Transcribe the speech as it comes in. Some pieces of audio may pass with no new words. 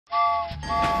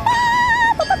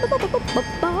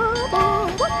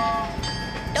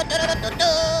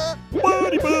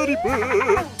Buddy, buddy, buddy.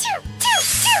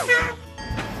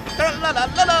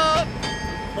 Tra-la-la-la-la.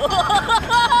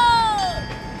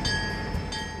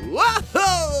 Whoa!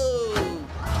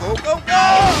 Go, go, go!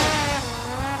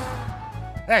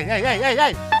 Hey, hey, hey, hey,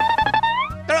 hey!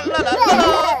 Tra-la-la-la-la.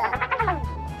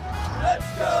 Let's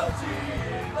go,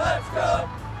 team! Let's go!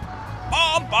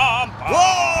 Bom, bom, bom! Whoa!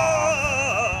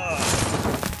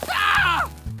 Ah!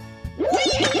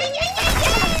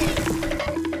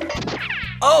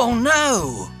 Oh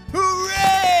no!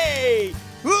 Hooray!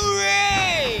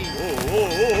 Hooray!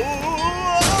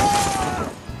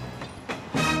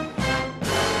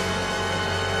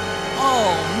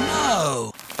 Oh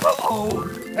no! Uh-oh!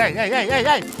 Hey, hey, hey, hey,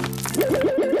 hey!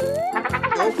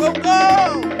 Go, go, go!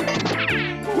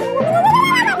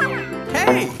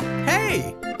 Hey!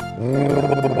 Hey!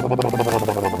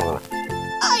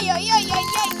 Ay, ay, ay, ay, ay,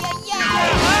 ay, ay.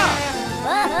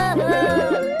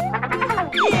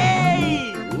 Yay!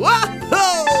 Whoa!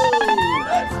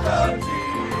 Let's go,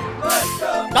 team! Let's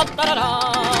go!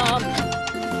 Da-da-da-dum!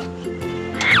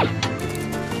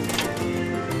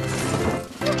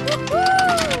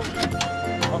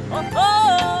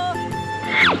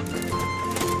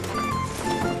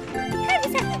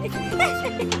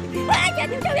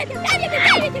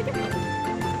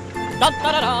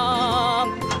 Da-da-da-dum!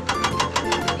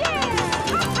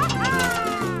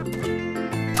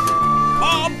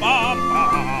 Bom, bom,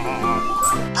 bom!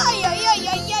 Ay, ay, ay,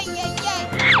 ay, ay, ay, ay.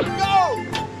 Go!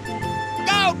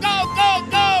 Go, go, go,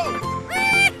 go!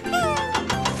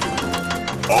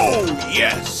 Oh,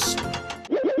 yes!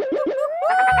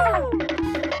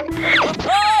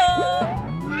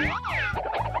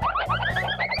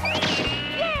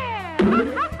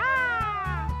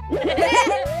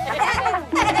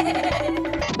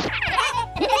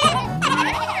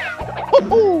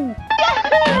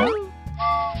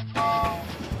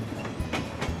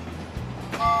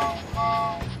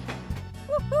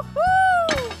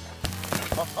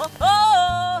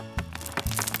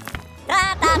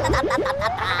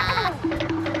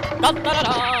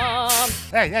 Da-da-da-dum!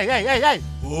 Hey, hey, hey, hey, hey!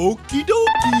 Okie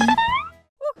dokie!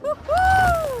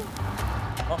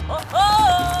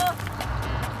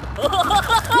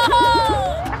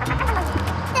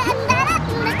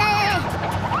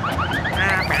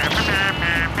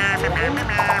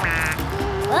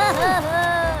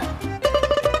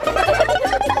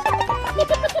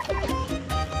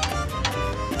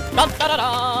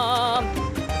 Da-da-da-dum!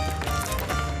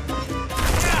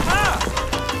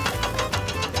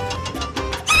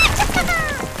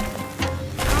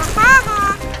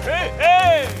 Hey,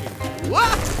 hey! Whoa!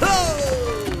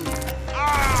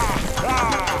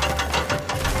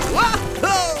 Whoa!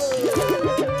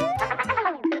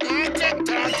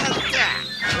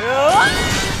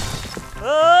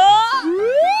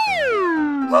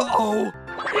 Uh-oh!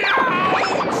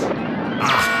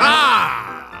 Aha!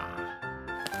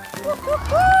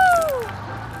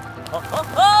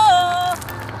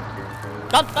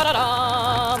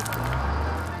 Da-da-da-dum!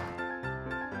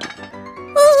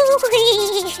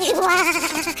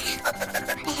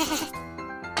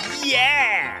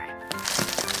 Yeah!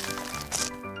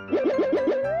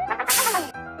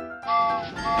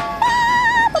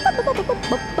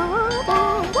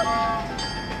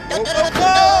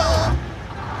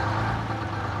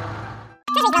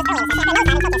 Go, go, go!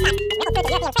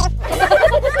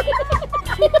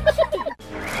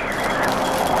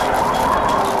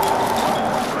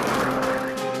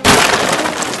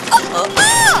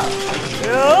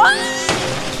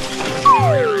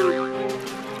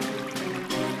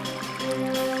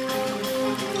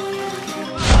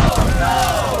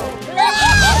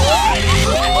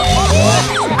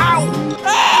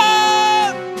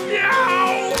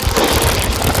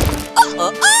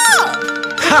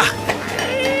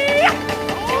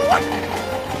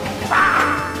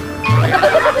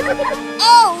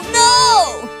 Oh,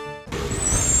 no!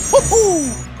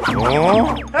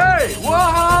 Hey,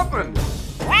 what happened?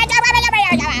 Okay.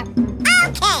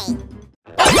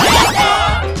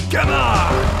 Come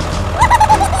on!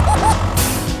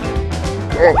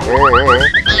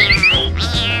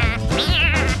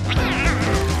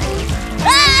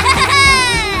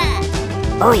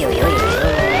 Oy, oy, oy.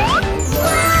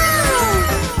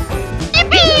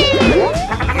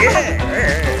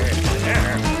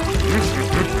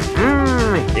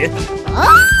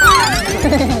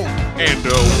 And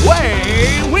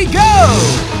away we go!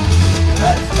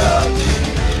 Let's go,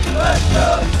 team! Let's go!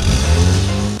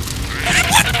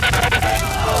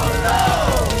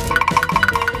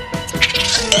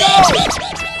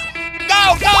 Go,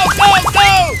 go, go, go!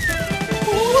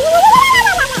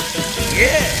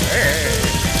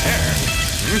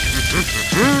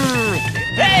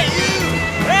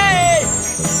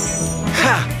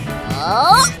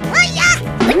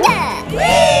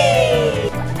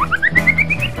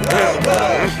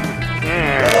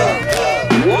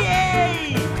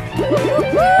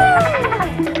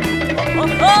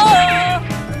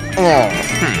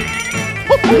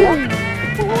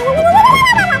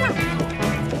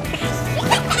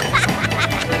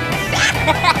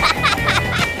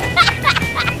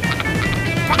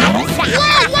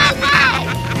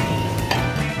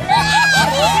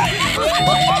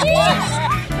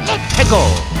 go.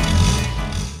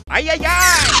 Ay, ay,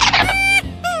 ay!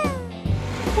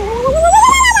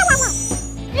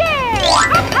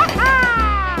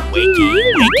 Wiki,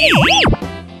 wiki!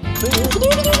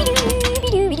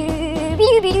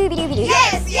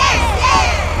 Yes, yes,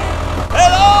 yes!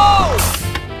 Hello!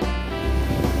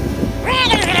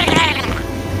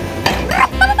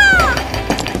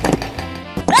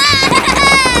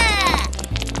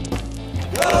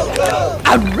 Go, go!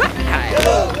 Alright.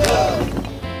 Go, go!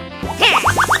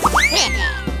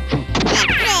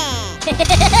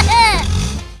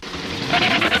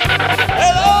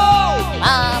 Hello!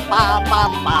 Ba, ba, ba,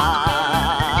 ba.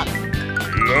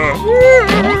 Go!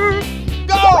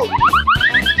 Go,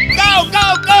 go,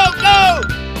 go, go!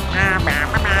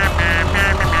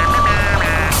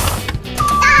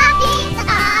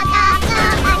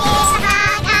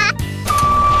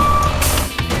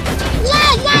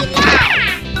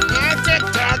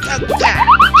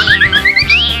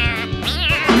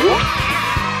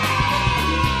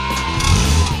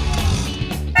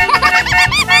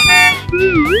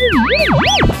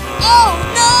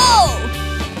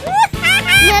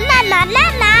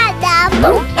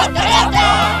 Oh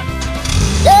no!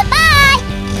 Goodbye!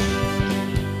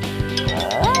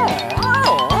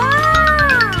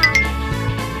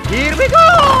 Here we go.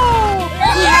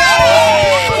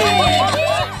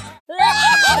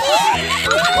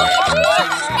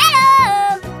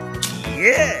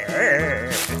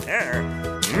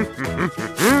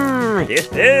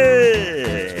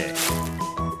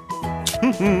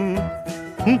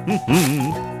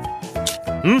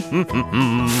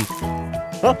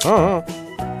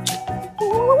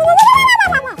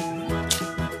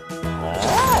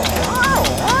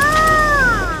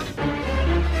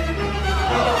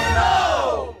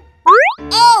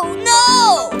 Oh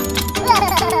no!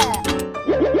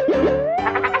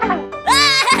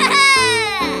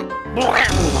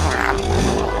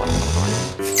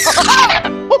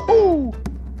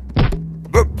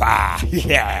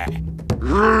 Yeah.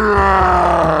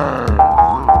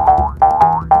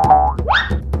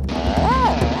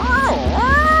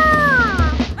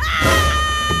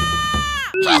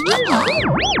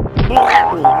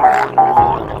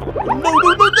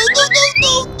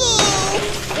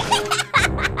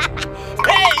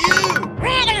 Hey, you!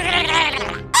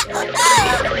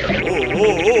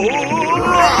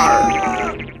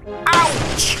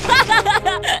 Ouch!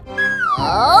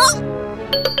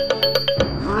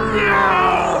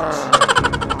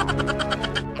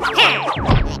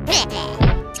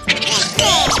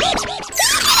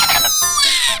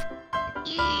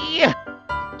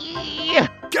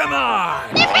 Come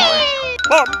on!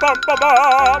 Bum, bum, bum,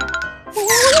 bum.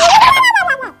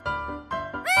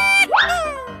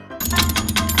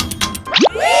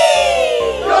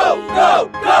 Go, go,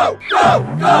 go, go,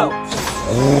 go!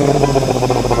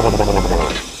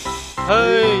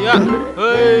 Hey, yeah.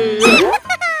 Hey, yeah.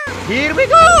 Here we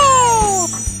go.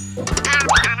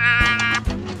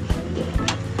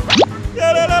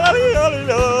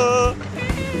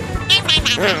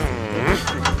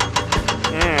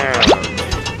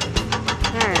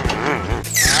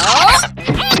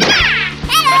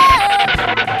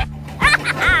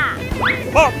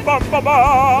 Bum, bum, bum,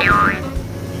 bum.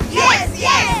 Yes,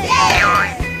 yes,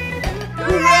 yes!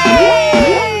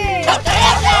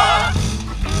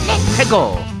 Let's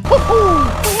go.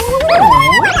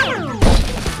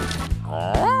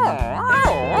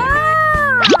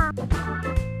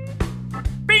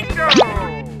 Bingo!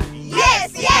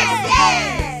 Yes, yes,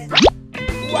 yes!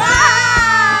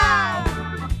 Wow!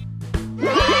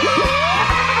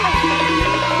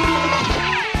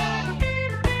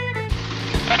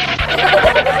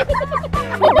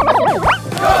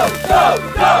 Go, go,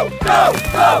 go, go,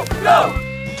 go, go!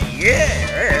 Yeah!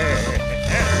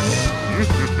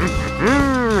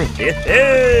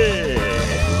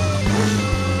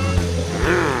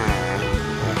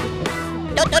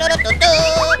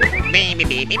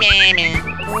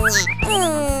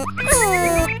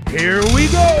 Here we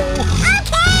go!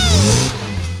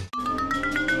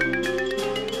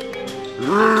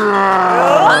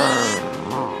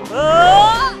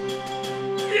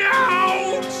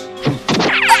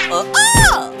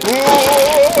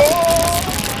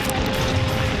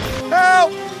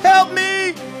 Help! Help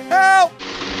me! Help!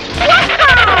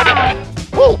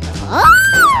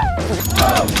 Go, go,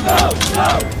 go, go,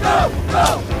 go,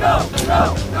 go, go,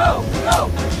 go, go!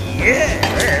 Yeah!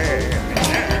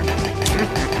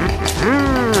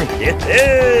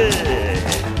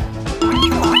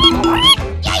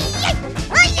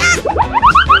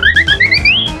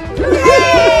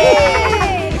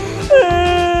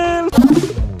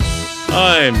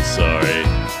 I'm sorry.